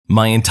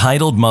My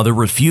entitled mother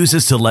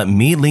refuses to let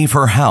me leave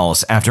her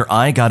house after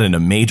I got in a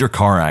major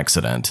car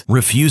accident,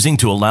 refusing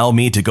to allow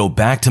me to go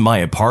back to my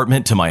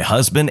apartment to my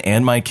husband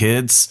and my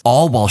kids,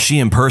 all while she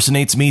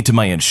impersonates me to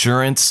my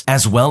insurance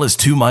as well as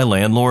to my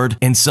landlord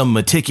in some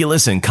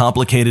meticulous and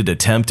complicated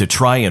attempt to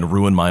try and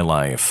ruin my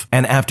life.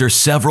 And after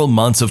several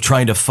months of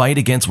trying to fight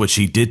against what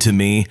she did to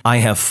me, I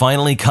have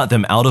finally cut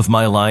them out of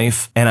my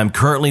life, and I'm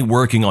currently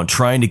working on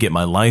trying to get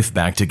my life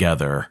back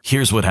together.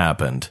 Here's what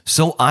happened.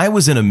 So I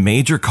was in a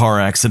major car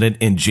accident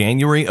in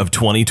January of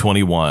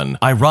 2021.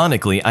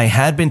 Ironically, I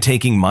had been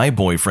taking my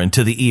boyfriend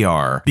to the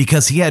ER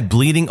because he had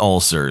bleeding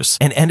ulcers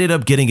and ended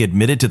up getting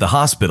admitted to the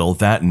hospital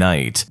that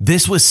night.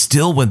 This was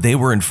still when they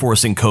were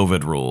enforcing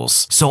COVID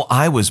rules. So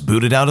I was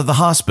booted out of the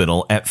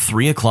hospital at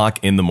 3 o'clock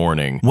in the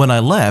morning. When I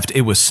left,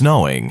 it was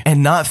snowing,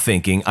 and not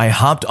thinking, I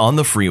hopped on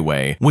the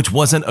freeway, which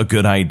wasn't a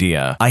good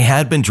idea. I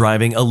had been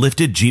driving a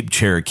lifted Jeep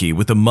Cherokee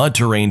with the mud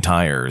terrain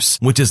tires,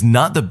 which is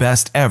not the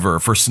best ever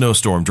for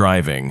snowstorm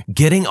driving.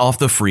 Getting off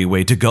the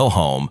freeway to go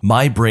home,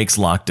 my brakes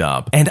locked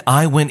up, and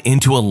I went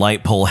into a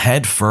light pole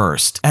head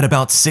first at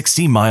about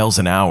 60 miles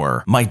an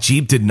hour. My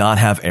Jeep did not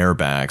have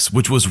airbags,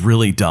 which was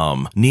really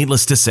dumb.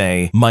 Needless to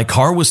say, my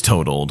car was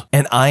totaled,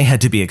 and I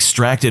had to be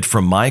extracted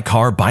from my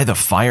car by the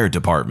fire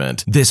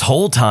department. This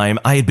whole time,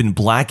 I had been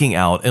blacking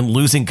out and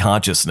losing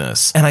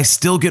consciousness, and I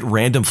still get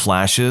random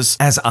flashes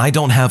as I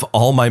don't have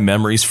all my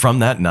memories from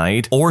that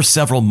night or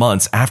several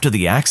months after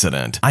the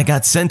accident. I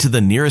got sent to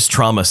the nearest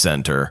trauma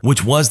center,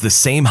 which was the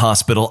same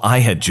hospital I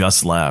had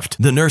just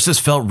left. The nurses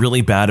felt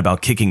really bad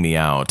about kicking me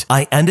out.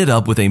 I ended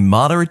up with a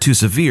moderate to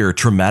severe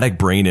traumatic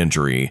brain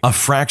injury, a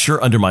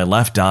fracture under my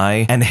left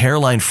eye, and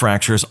hairline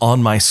fractures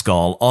on my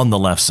skull on the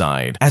left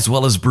side, as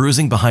well as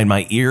bruising behind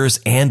my ears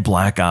and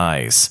black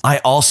eyes. I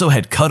also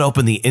had cut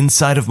open the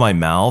inside of my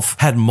mouth,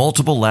 had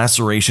multiple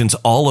lacerations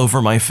all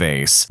over my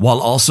face, while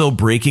also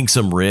breaking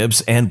some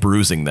ribs and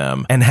bruising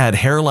them, and had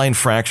hairline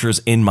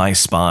fractures in my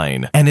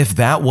spine. And if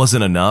that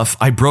wasn't enough,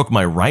 I broke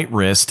my right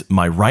wrist,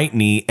 my right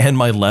knee, and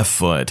my left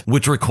foot,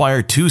 which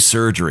required 2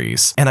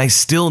 surgeries, and I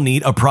still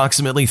need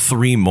approximately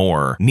 3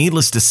 more.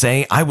 Needless to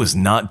say, I was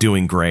not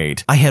doing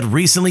great. I had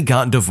recently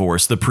gotten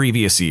divorced the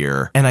previous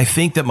year, and I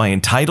think that my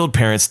entitled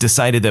parents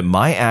decided that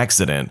my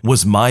accident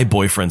was my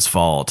boyfriend's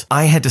fault.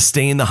 I had to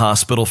stay in the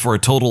hospital for a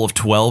total of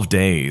 12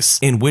 days,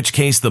 in which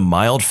case the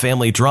mild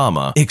family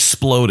drama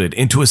exploded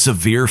into a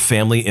severe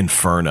family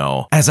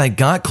inferno. As I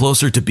got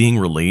closer to being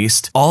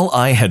released, all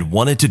I had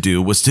wanted to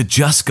do was to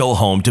just go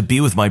home to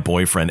be with my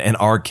boyfriend and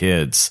our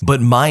kids.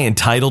 But my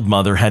entitled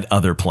mother had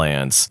other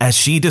plans, as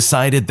she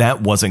decided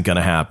that wasn't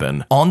gonna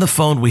happen. On the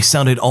phone, we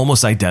sounded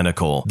almost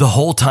identical. The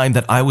whole time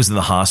that I was in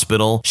the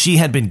hospital, she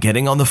had been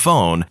getting on the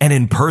phone and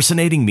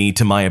impersonating me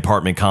to my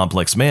apartment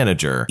complex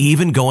manager,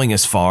 even going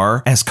as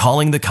far as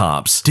calling the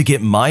cops to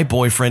get my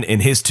boyfriend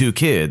and his 2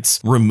 kids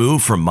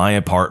removed from my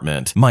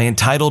apartment. My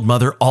entitled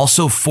mother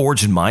also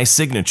forged my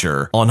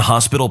signature on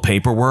hospital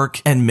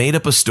paperwork and made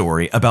up a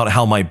story about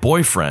how my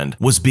boyfriend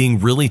was being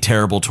really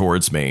terrible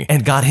towards me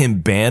and got him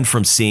banned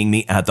from seeing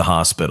me at the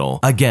hospital.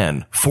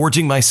 Again,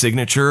 forging my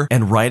signature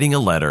and writing a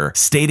letter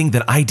stating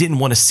that I didn't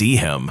want to see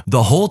him.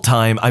 The whole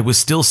time I was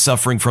still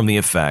suffering from the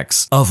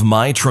effects of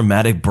my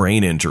traumatic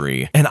brain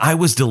injury, and I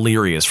was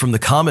delirious from the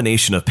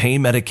combination of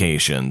pain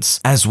medications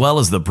as well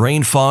as the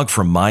brain fog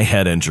from my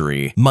head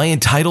injury. My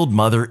entitled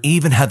mother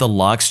even had the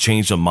locks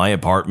changed on my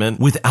apartment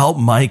without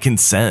my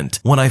consent.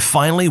 When I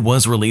finally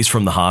was released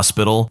from the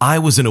hospital, I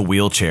was in a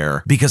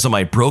wheelchair because of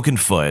my broken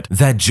foot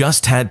that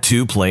just had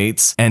 2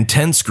 plates and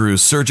 10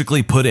 screws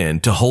surgically put in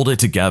to hold it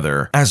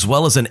together, as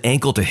well as an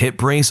ankle to hip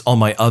brace on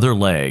my other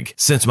leg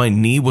since my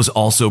knee was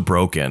also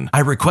broken. I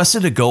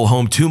requested to go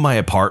home to my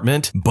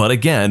apartment, but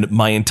again,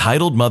 my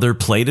entitled mother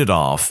played it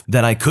off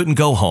that I couldn't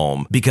go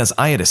home because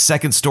I had a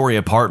 2nd-story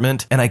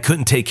apartment and I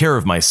couldn't take care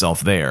of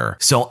myself there.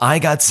 So I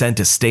got sent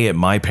to stay at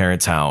my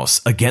parents'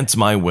 house against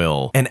my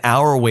will, an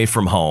hour away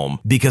from home,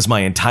 because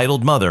my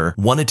entitled mother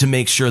wanted to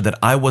make sure that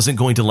I wasn't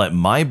going to let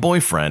my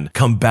boyfriend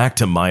come back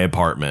to my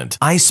apartment.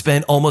 I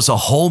spent almost a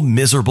whole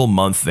miserable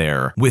month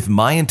there, with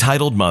my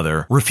entitled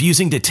mother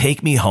refusing to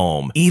take me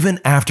home even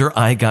after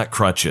I got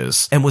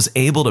crutches and was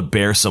able to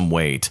bear some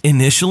weight.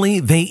 Initially,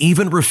 they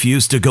even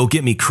refused to go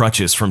get me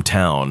crutches from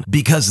town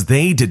because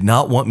they did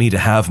not want me to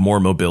have more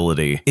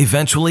mobility.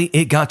 Eventually,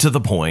 it got to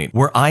the point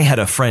where I had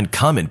a friend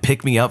come and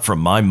pick me up from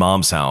my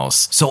mom's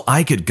house so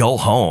I could go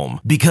home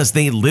because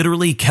they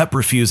literally kept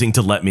refusing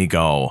to let me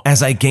go.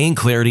 As I gained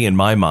clarity in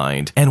my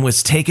mind and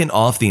was taken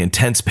off the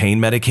intense pain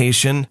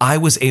medication, I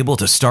was able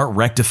to start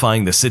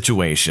rectifying the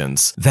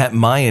situations that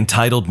my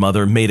entitled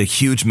mother made a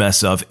huge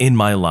mess of in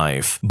my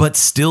life. But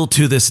still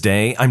to this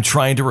day, I'm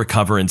trying to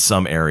recover in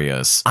some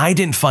areas. I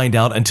didn't find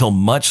out until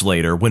much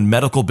later when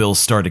medical bills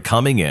started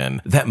coming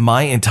in that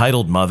my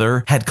entitled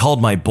mother had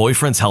called my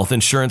boyfriend's health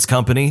insurance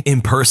company,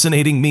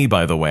 impersonating me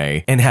by the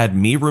way, and had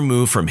me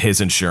removed from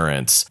his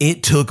insurance.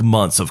 It took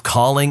months of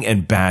calling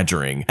and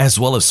badgering, as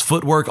well as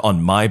footwork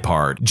on my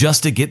part,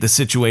 just to get the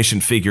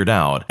situation figured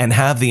out and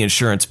have the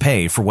insurance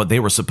pay for what they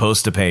were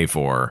supposed to pay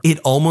for. It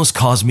almost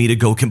caused me to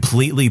go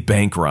completely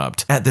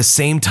bankrupt. At the the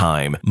same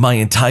time, my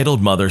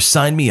entitled mother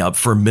signed me up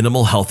for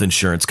minimal health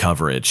insurance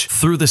coverage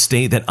through the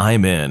state that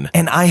I'm in,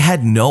 and I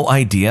had no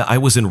idea I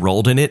was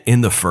enrolled in it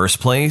in the first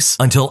place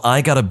until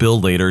I got a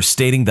bill later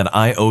stating that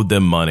I owed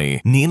them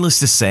money. Needless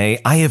to say,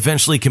 I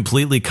eventually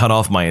completely cut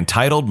off my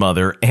entitled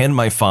mother and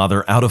my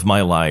father out of my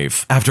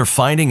life after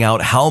finding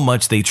out how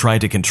much they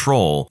tried to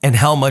control and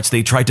how much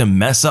they tried to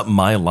mess up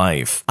my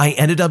life. I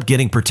ended up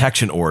getting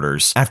protection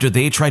orders after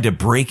they tried to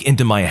break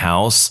into my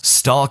house,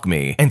 stalk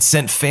me, and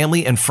sent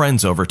family and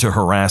friends over to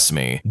harass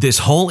me. This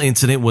whole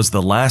incident was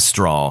the last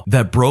straw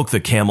that broke the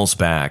camel's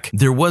back.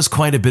 There was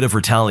quite a bit of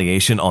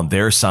retaliation on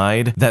their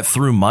side that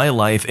threw my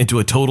life into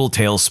a total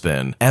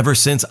tailspin. Ever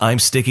since, I'm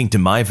sticking to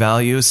my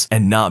values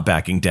and not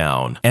backing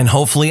down. And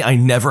hopefully I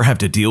never have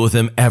to deal with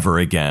him ever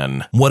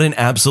again. What an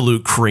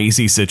absolute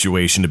crazy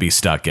situation to be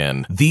stuck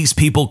in. These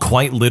people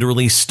quite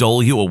literally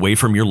stole you away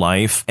from your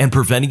life and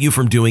prevented you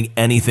from doing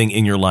anything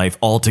in your life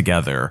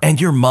altogether. And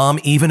your mom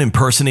even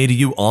impersonated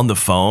you on the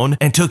phone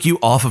and took you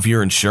off of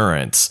your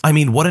insurance. I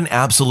mean, what an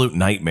absolute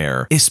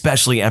nightmare,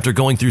 especially after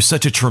going through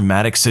such a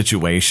traumatic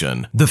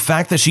situation. The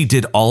fact that she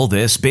did all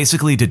this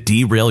basically to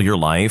derail your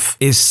life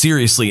is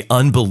seriously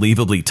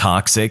unbelievably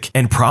toxic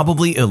and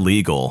probably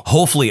illegal.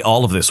 Hopefully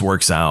all of this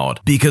works out,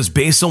 because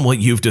based on what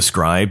you've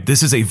described,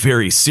 this is a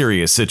very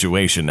serious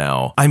situation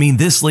now. I mean,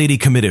 this lady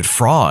committed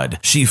fraud.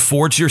 She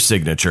forged your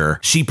signature,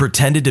 she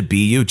pretended to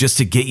be you just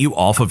to get you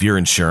off of your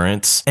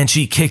insurance, and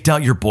she kicked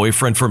out your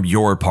boyfriend from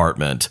your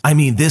apartment. I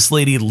mean, this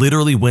lady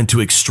literally went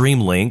to extreme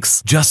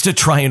lengths just to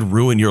try and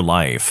ruin your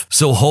life.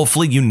 So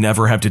hopefully you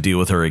never have to deal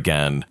with her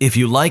again. If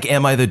you like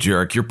Am I the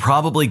Jerk, you're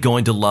probably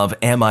going to love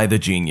Am I the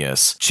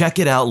Genius. Check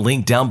it out,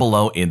 link down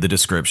below in the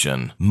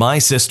description. My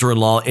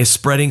sister-in-law is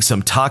spreading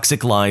some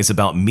toxic lies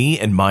about me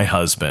and my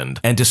husband,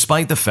 and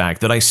despite the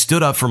fact that I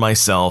stood up for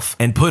myself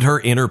and put her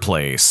in her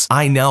place,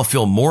 I now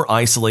feel more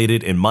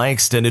isolated in my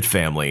extended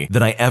family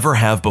than I ever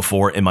have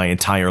before in my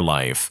entire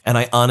life, and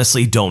I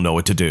honestly don't know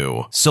what to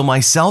do. So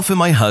myself and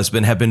my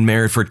husband have been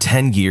married for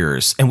 10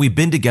 years, and we've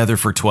been together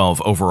for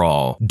 12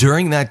 overall.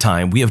 During that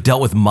time, we have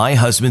dealt with my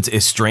husband's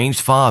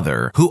estranged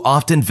father, who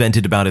often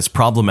vented about his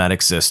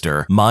problematic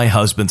sister, my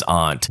husband's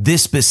aunt.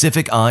 This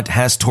specific aunt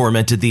has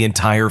tormented the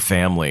entire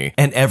family,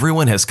 and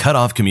everyone has cut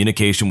off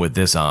communication with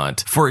this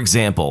aunt. For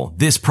example,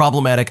 this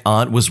problematic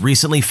aunt was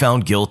recently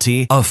found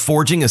guilty of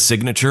forging a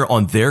signature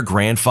on their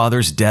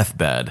grandfather's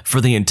deathbed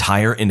for the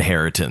entire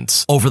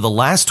inheritance. Over the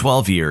last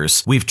 12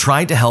 years, we've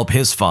tried to help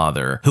his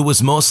father, who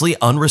was mostly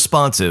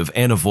unresponsive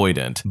and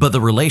avoidant, but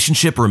the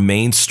relationship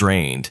remained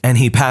strained, and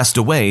he passed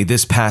away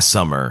this past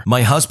summer.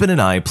 My husband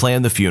and I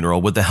planned the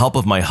funeral with the help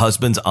of my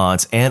husband's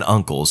aunts and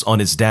uncles on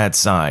his dad's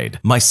side.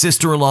 My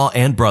sister-in-law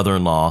and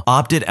brother-in-law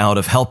opted out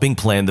of helping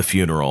plan the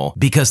funeral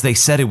because they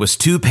said it was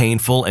too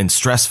painful and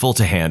stressful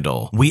to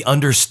handle. We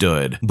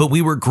understood, but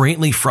we were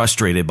greatly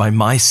frustrated by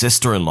my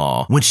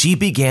sister-in-law when she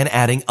began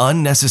adding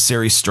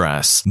unnecessary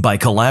stress by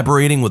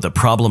collaborating with a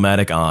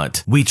problematic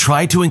aunt. We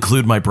tried to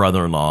include my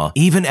brother-in-law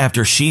even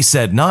after she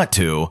said not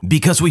to,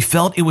 because we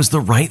felt it was the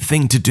right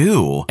thing to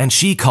do, and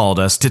she called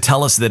us to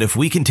tell us that if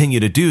we continue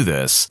to do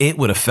this, it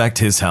would affect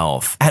his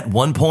health. At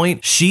one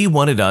point, she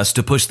wanted us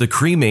to push the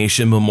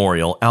cremation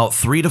memorial out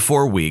 3 to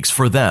 4 weeks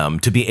for them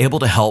to be able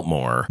to help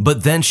more,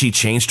 but then she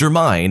changed her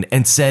mind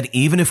and said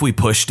even if we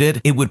pushed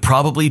it, it would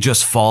probably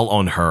just fall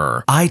on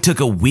her. I took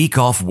a week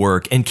off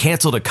work and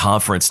canceled a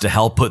conference to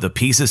help put the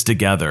pieces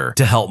together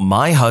to help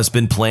my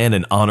husband plan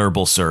an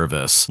honorable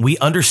service. We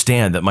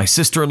understand that my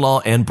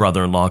sister-in-law and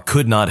brother-in-law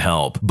could not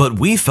help, but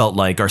we felt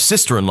like our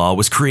sister-in-law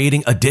was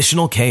creating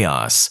additional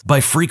chaos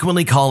by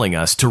frequently calling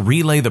us to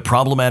relay the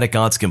problematic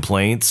aunt's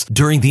complaints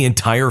during the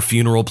entire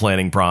funeral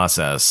planning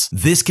process.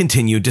 This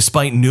continued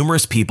despite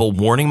numerous people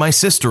warning my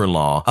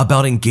sister-in-law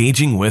about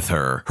engaging with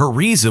her. Her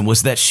reason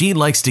was that she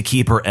likes to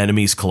keep her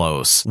enemies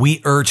close.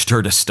 We urged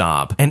her to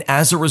stop, and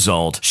as a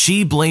result,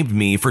 she blamed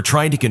me for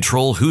trying to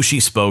control who she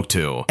spoke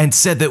to and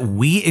said that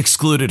we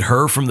excluded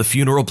her from the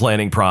funeral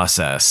planning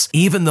process,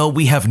 even though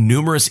we have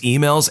numerous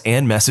emails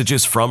and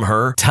messages from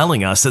her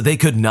telling us that they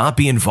could not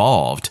be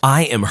involved.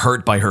 I am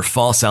hurt by her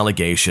false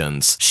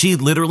allegations. She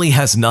literally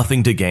has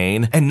nothing to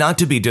gain, and not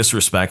to be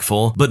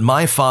disrespectful, but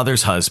my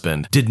father's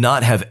husband did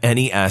not have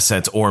any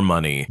assets or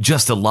money.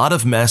 Just a lot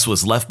of mess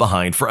was left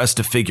behind for us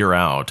to figure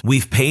out.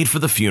 We've paid for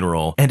the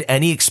funeral and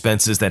any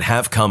expenses that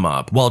have come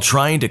up while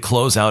trying to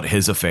close out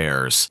his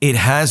affairs. It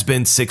has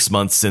been 6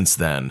 months since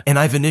then, and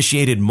I've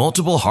initiated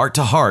multiple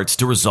heart-to-hearts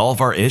to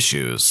resolve our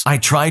issues. I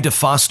tried to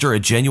foster a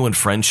genuine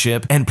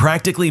friendship and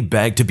practically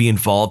begged to be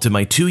involved in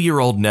my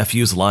 2-year-old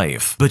nephew's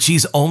life, but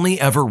she's only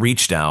ever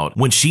reached out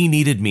when she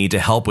needed me to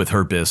help with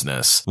her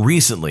business.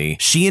 Recently,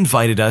 she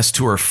invited us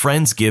to her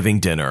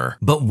Friendsgiving dinner,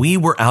 but we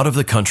were out of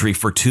the country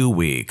for 2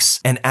 weeks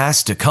and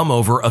asked to come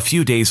over a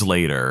few days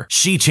later.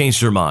 She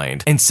changed her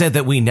mind and said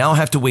that we now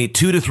have to wait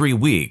 2 to 3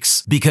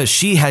 weeks because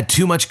she had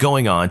too much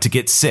going on to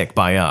get sick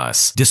by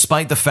us,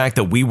 despite the fact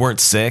that we weren't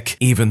sick,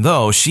 even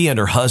though she and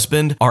her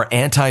husband are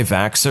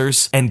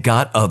anti-vaxxers and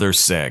got others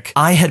sick.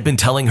 I had been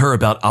telling her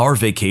about our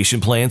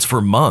vacation plans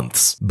for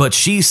months, but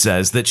she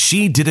says that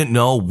she didn't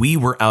know we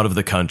were out of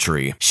the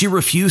country. She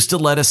refused to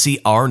let us see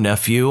our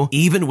nephew,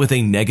 even with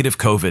a negative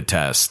COVID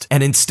test.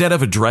 And instead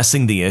of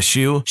addressing the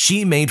issue,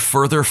 she made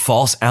further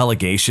false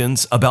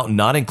allegations about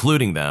not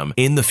including them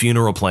in the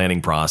funeral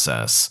planning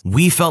process.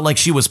 We felt like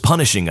she was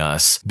punishing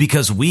us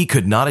because we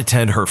could not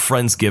attend her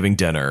Friendsgiving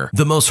dinner.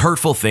 The most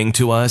hurtful thing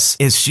to us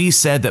is she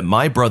said that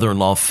my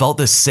brother-in-law felt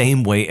the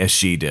same way as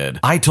she did.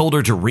 I told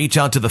her to reach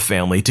out to the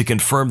family to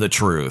confirm the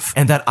truth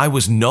and that I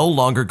was no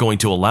longer going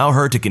to allow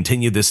her to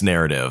continue this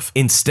narrative.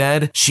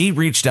 Instead, she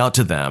reached out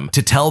to them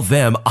to tell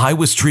them I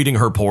was treating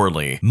her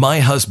poorly. My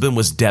husband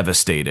was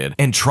devastated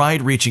and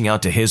tried reaching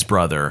out to his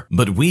brother,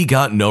 but we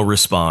got no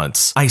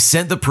response. I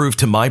sent the proof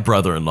to my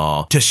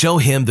brother-in-law to show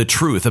him the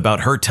truth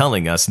about her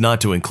telling us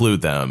not to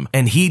include them,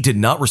 and he did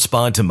not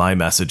respond to my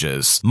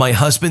messages. My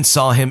husband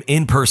saw him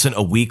in person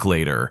a week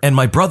later, and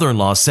my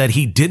brother-in-law said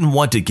he didn't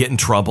want to get in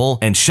trouble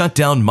and shut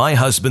down my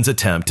husband's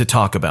attempt to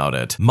talk about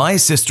it. My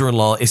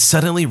sister-in-law is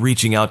suddenly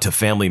reaching out to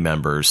family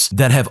members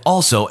that have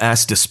also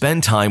asked to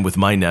spend time with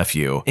my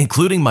nephew,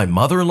 including my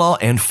mother-in-law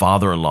and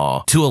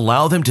father-in-law, to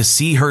allow them to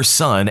see her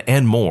son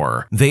and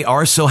more. They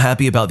are so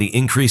happy about the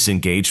increased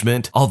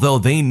engagement, although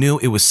they knew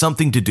it was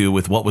something to do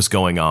with what was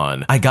going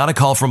on. I got a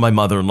call from my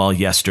mother-in-law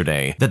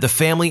yesterday that the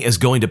family is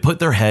going to put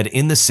their head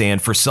in the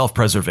sand for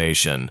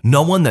self-preservation.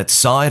 No one that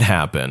saw it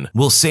happen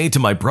will say to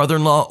my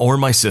brother-in-law or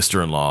my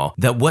sister-in-law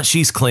that what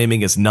she's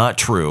claiming is not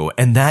true,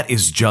 and that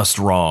is just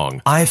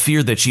wrong. I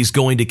fear that she's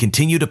going to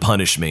continue to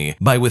punish me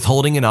by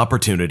withholding an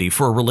opportunity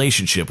for a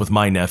relationship with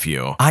my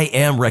nephew. I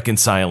am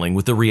reconciling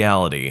with the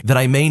reality that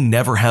I may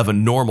never have a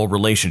normal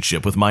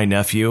relationship with my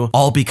nephew,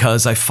 all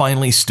because I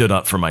finally stood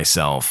up for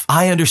myself.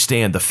 I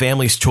understand the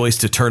family's choice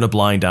to turn a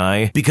blind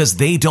eye because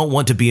they don't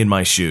want to be in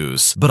my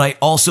shoes, but I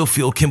also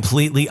feel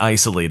completely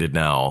isolated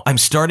now. I'm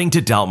starting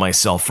to doubt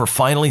myself for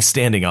finally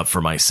standing up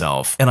for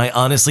myself, and I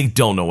honestly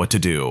don't know what to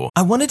do.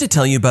 I wanted to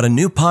tell you about a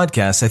new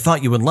podcast I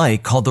thought you would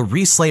like called The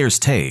Reslayer's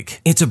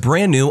Take. It's a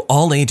brand new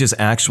all-ages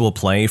actual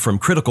play from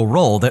Critical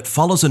Role that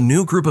follows a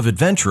new group of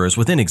adventurers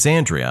within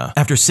Exandria.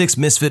 After 6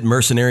 misfit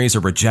mercenaries are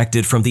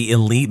rejected from the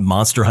elite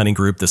monster hunting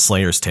group The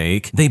Slayer's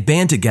Take, they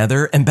band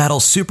together and battle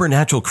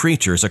supernatural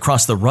creatures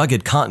across the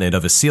rugged continent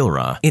of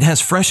Isilra. It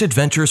has fresh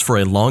adventures for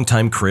a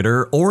longtime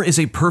critter or is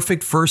a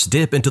perfect first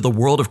dip into the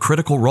world of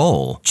Critical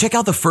Role. Check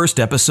out the first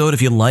episode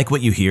if you like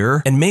what you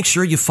hear, and make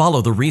sure you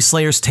follow The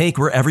Reslayer's Take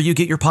wherever you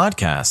get your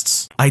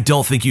podcasts. I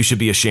don't think you should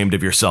be ashamed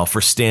of yourself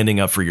for standing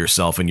up for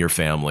yourself and your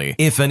family.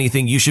 If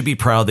anything, you should be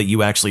proud that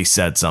you actually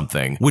said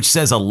something, which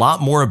says a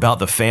lot more about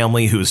the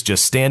family who's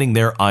just standing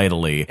there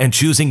idly and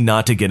choosing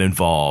not to get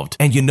involved.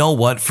 And you know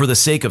what? For the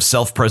sake of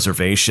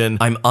self-preservation,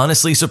 I'm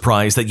honestly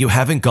surprised that you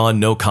haven't gone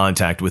no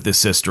contact with this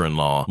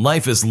sister-in-law.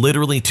 Life is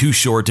literally too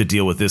short to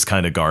deal with this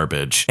kind of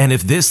garbage. And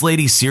if this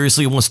lady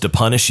seriously wants to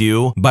punish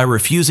you by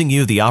refusing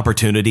you the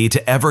opportunity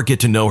to ever get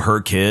to know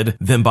her kid,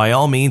 then by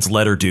all means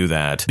let her do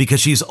that, because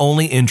she's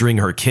only injuring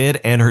her kid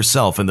and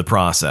herself in the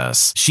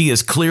process. She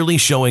is clearly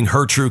showing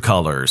her true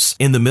colors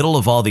in the middle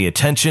of all the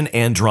attention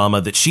and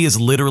drama that she is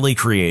literally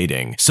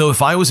creating. So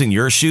if I was in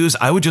your shoes,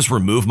 I would just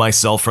remove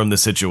myself from the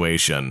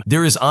situation.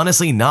 There is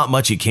honestly not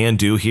much you can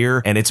do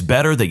here, and it's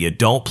better that you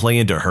don't play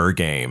into her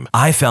game.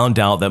 I found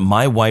out that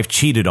my wife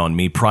cheated on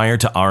me prior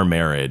to our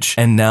marriage,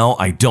 and now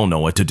I don't know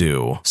what to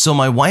do. So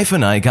my wife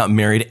and I got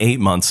married 8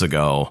 months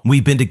ago.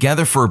 We've been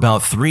together for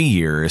about 3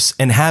 years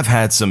and have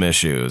had some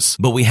issues,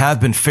 but we have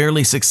been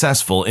fairly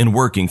successful in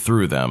working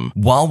through them.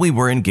 While we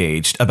were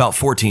engaged about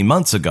 14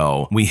 months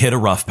ago, we hit a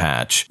rough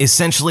patch.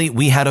 Essentially,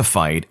 we had a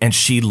fight and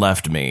she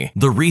left me.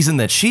 The reason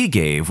that she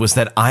gave was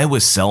that I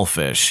was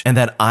selfish and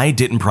that I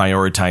didn't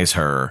prioritize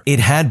her. It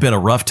had been a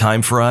rough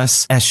time for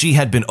us as she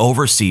had been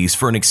overseas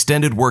for an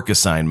extended work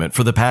assignment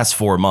for the past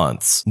 4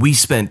 months. We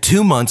spent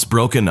 2 months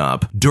broken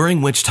up,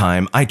 during which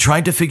time I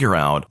tried to figure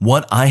out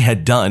what I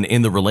had done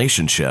in the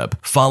relationship.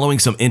 Following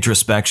some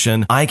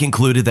introspection, I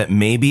concluded that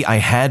maybe I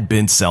had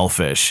been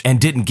selfish and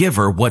didn't give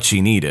her what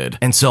she needed.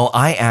 And so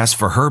I asked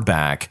for her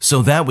back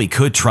so that we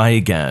could try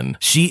again.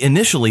 She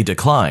initially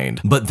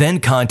declined, but then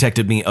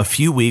contacted me a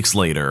few weeks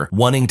later,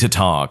 wanting to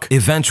talk.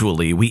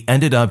 Eventually, we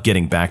ended up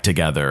getting back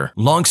together.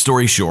 Long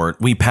story short,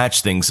 we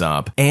patched things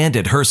up, and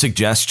at her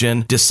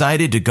suggestion,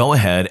 decided to go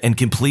ahead and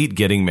complete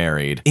getting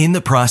married. In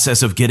the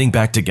process of getting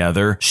back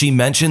together, she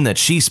mentioned that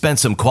she spent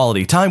some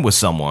quality time with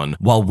someone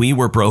while we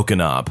were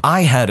broken up.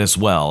 I had as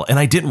well, and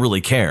I didn't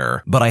really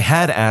care, but I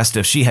had asked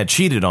if she had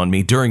cheated on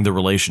me during the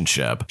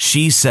relationship.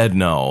 She said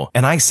no,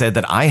 and I said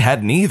that I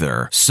hadn't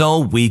either. So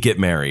we get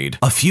married.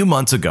 A few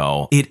months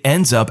ago, it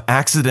ends up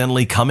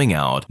accidentally coming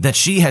out that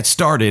she had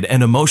started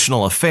an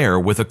emotional affair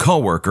with a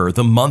coworker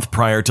the month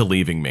prior to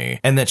leaving me,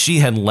 and that she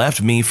had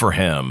left me for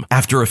him.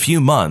 After a few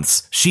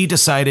months, she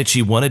decided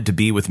she wanted to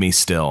be with me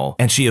still,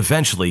 and she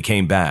eventually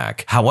came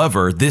back.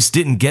 However, this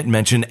didn't get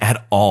mentioned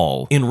at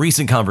all. In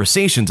recent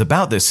conversations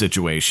about this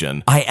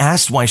situation, I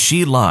asked why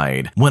she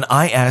lied when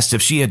I asked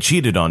if she had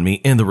cheated on me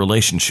in the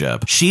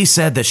relationship. She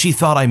said that she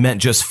thought I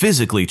meant just just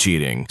physically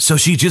cheating, so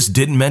she just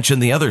didn't mention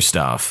the other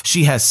stuff.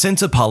 She has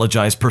since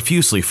apologized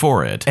profusely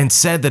for it and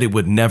said that it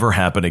would never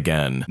happen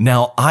again.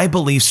 Now, I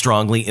believe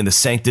strongly in the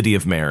sanctity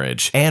of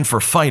marriage and for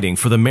fighting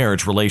for the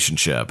marriage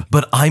relationship,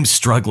 but I'm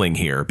struggling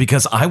here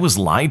because I was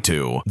lied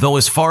to. Though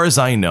as far as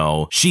I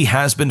know, she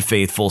has been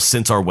faithful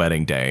since our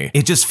wedding day.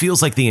 It just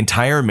feels like the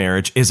entire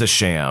marriage is a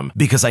sham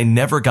because I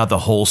never got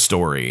the whole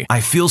story.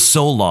 I feel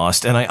so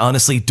lost and I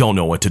honestly don't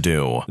know what to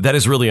do. That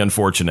is really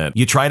unfortunate.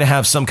 You try to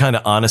have some kind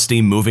of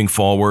honesty moving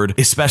forward,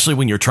 especially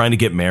when you're trying to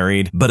get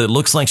married, but it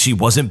looks like she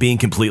wasn't being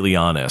completely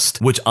honest,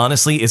 which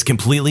honestly is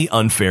completely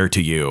unfair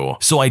to you.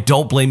 So I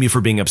don't blame you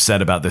for being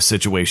upset about this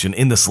situation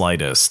in the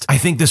slightest. I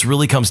think this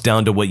really comes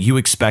down to what you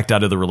expect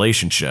out of the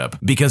relationship,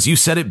 because you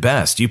said it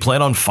best, you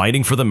plan on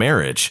fighting for the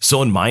marriage.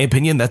 So in my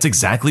opinion, that's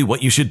exactly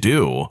what you should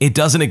do. It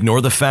doesn't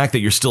ignore the fact that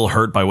you're still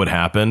hurt by what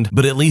happened,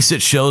 but at least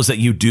it shows that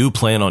you do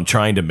plan on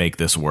trying to make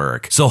this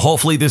work. So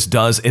hopefully this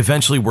does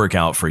eventually work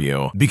out for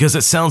you, because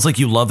it sounds like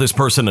you love this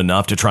person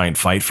enough to try and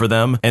fight for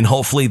them, and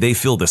hopefully they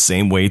feel the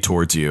same way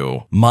towards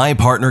you. My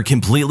partner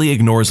completely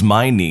ignores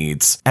my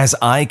needs as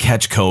I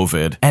catch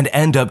COVID and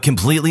end up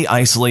completely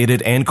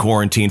isolated and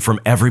quarantined from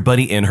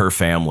everybody in her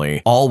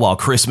family, all while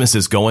Christmas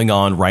is going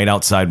on right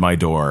outside my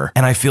door.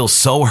 And I feel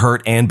so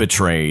hurt and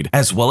betrayed,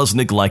 as well as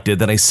neglected,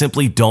 that I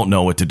simply don't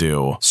know what to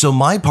do. So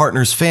my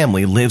partner's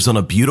family lives on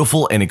a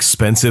beautiful and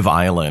expensive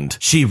island.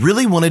 She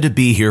really wanted to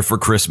be here for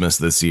Christmas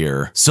this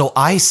year, so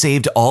I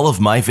saved all of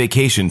my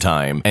vacation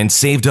time and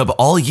saved up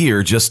all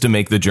year just to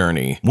make the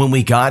journey. When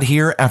we got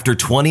here, after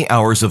 20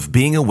 hours of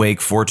being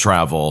awake for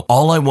travel,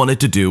 all I wanted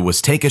to do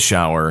was take a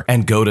shower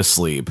and go to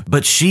sleep.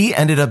 But she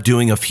ended up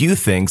doing a few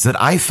things that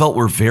I felt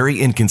were very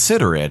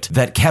inconsiderate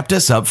that kept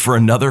us up for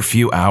another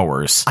few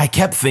hours. I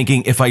kept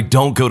thinking if I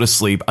don't go to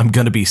sleep, I'm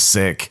gonna be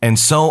sick. And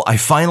so I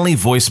finally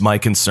voiced my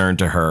concern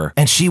to her,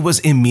 and she was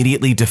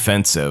immediately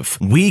defensive.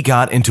 We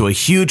got into a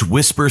huge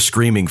whisper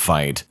screaming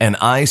fight, and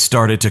I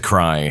started to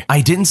cry.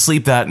 I didn't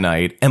sleep that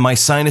night, and my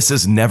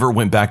sinuses never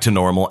went back to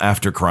normal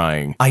after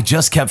crying. I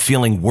just kept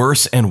feeling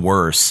worse and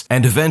worse,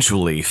 and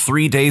eventually,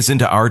 3 days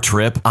into our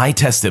trip, I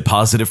tested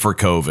positive for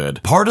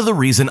COVID. Part of the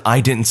reason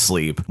I didn't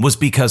sleep was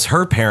because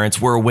her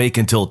parents were awake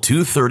until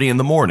 2:30 in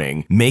the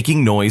morning,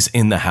 making noise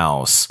in the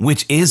house,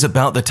 which is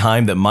about the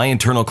time that my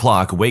internal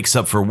clock wakes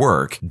up for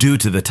work due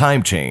to the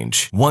time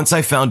change. Once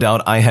I found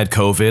out I had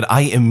COVID,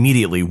 I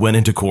immediately went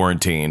into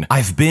quarantine.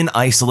 I've been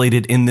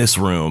isolated in this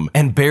room,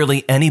 and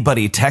barely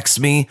anybody texts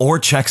me or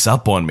checks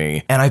up on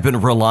me, and I've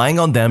been relying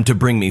on them to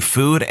bring me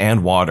food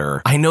and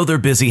water. I know they're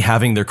busy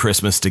having their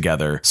Christmas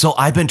together, so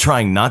I've been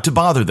trying not to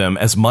bother them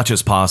as much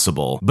as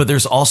possible, but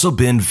there's also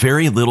been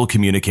very little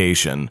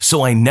communication,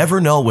 so I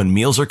never know when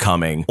meals are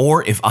coming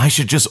or if I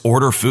should just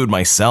order food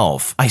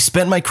myself. I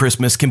spent my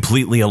Christmas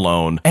completely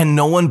alone, and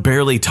no one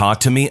barely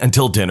talked to me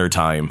until dinner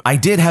time. I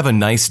did have a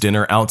nice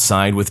dinner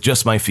outside with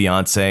just my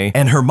fiance,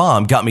 and her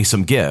mom got me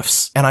some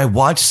gifts, and I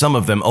watched some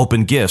of them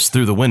open gifts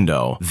through the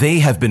window. They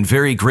have been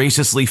very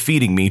graciously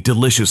feeding me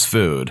delicious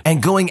food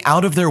and going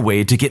out of their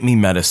way to get me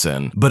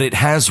medicine, but it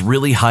has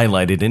really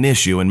highlighted an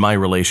issue in my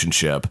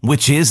relationship,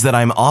 which is that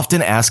I'm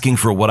often asking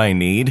for what I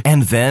need,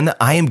 and then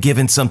I am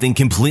given something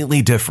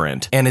completely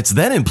different, and it's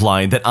then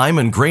implied that I'm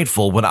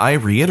ungrateful when I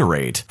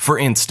reiterate. For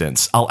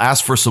instance, I'll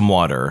ask for some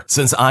water,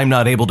 since I'm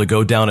not able to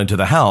go down into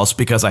the house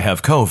because I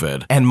have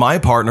COVID, and my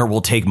partner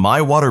will take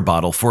my water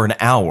bottle for an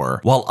hour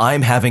while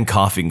I'm having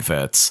coughing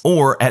fits.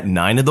 Or at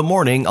 9 in the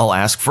morning, I'll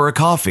ask for a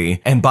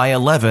coffee, and by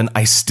 11,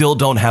 I still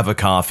don't have a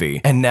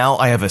coffee, and now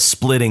I have a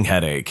splitting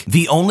headache.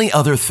 The only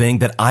other thing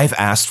that I've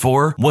asked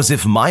for was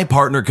if my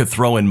partner could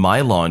throw in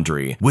my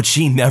laundry, which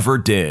she never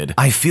did.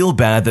 I feel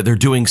bad that they're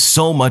doing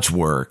so much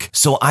work,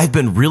 so I've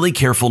been really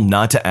careful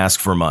not to ask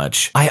for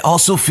much. I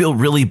also feel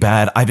really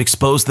bad I've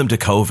exposed them to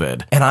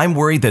COVID, and I'm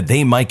worried that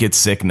they might get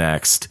sick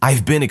next.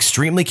 I've been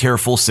extremely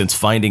careful since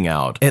finding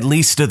out, at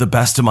least to the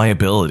best of my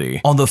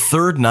ability. On the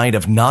third night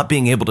of not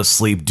being able to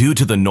sleep due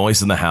to the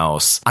noise in the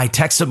house, I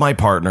texted my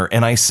partner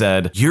and I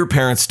said, "Your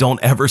parents don't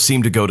ever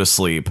seem to go to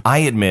sleep. I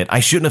admit I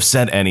shouldn't have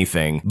said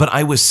anything, but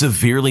I was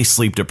severely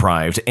sleep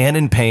deprived and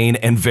in pain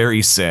and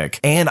very sick,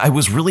 and I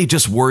was really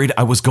just worried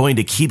I was going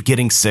to keep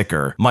getting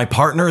sicker." My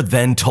partner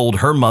then told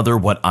her mother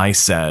what I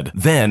said.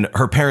 Then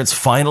her parents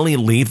finally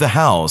leave the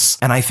house,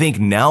 and I think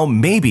now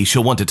maybe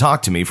she'll want to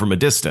talk to me from a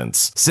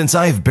distance, since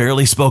I've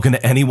barely spoken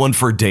to anyone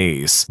for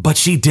days. But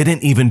she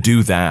didn't even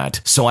do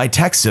that, so I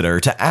texted her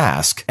to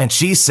ask, and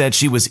she said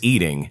she was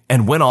eating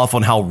and went off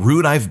on how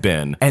rude I've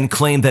been and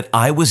claimed that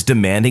I was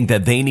demanding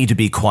that they need to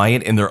be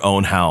quiet in their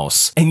own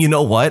house. And you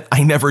know what?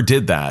 I never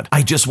did that.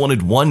 I just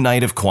wanted one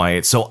night of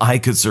quiet so I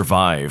could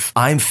survive.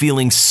 I'm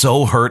feeling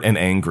so hurt and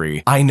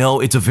angry. I know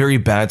it's a very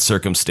bad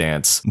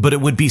circumstance, but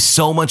it would be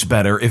so much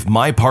better if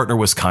my partner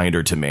was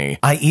kinder to me.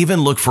 I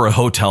even looked for a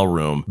hotel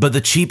room, but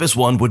the cheapest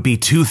one would be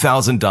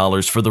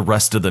 $2,000 for the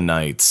rest of the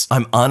nights.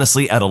 I'm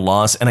honestly at a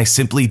loss, and I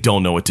simply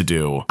don't know what to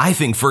do. I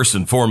think first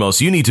and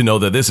foremost, you need to know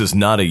that this is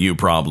not a you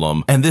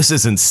problem, and this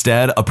is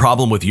instead a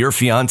problem with your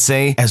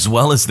fiance as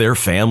well as their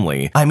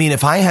family. I mean,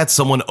 if I had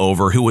someone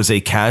over who was a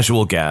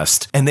casual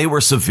guest and they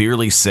were severely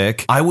really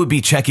sick, I would be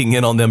checking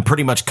in on them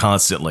pretty much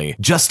constantly,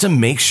 just to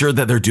make sure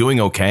that they're doing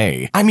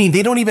okay. I mean,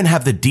 they don't even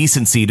have the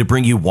decency to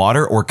bring you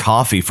water or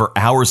coffee for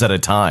hours at a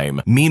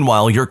time.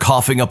 Meanwhile, you're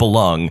coughing up a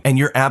lung, and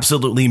you're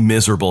absolutely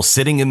miserable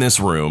sitting in this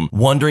room,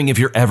 wondering if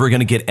you're ever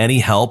going to get any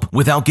help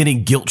without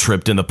getting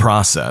guilt-tripped in the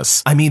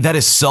process. I mean, that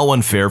is so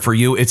unfair for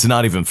you, it's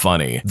not even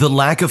funny. The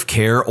lack of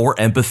care or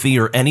empathy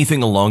or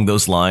anything along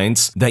those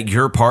lines that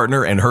your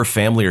partner and her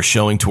family are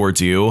showing towards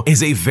you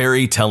is a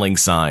very telling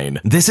sign.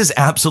 This is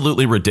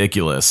absolutely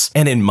ridiculous.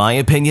 And in my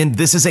opinion,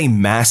 this is a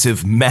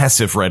massive,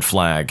 massive red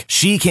flag.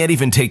 She can't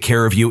even take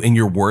care of you in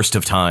your worst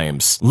of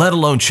times, let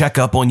alone check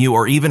up on you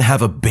or even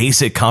have a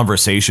basic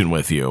conversation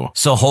with you.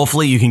 So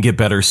hopefully you can get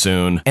better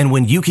soon. And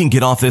when you can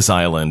get off this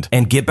island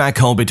and get back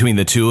home between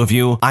the two of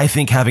you, I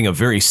think having a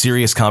very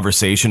serious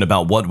conversation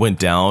about what went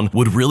down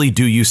would really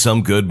do you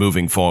some good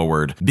moving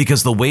forward,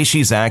 because the way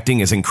she's acting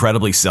is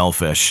incredibly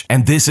selfish,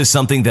 and this is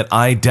something that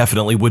I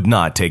definitely would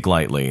not take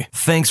lightly.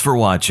 Thanks for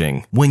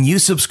watching. When you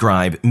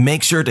subscribe,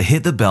 make sure to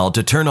hit the bell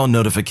to turn on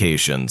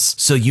notifications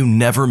so you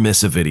never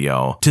miss a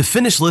video. To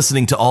finish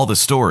listening to all the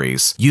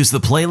stories, use the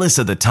playlist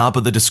at the top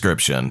of the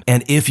description.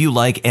 And if you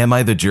like Am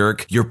I the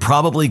Jerk, you're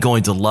probably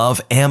going to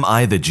love Am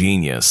I the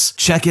Genius.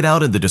 Check it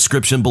out in the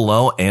description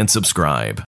below and subscribe.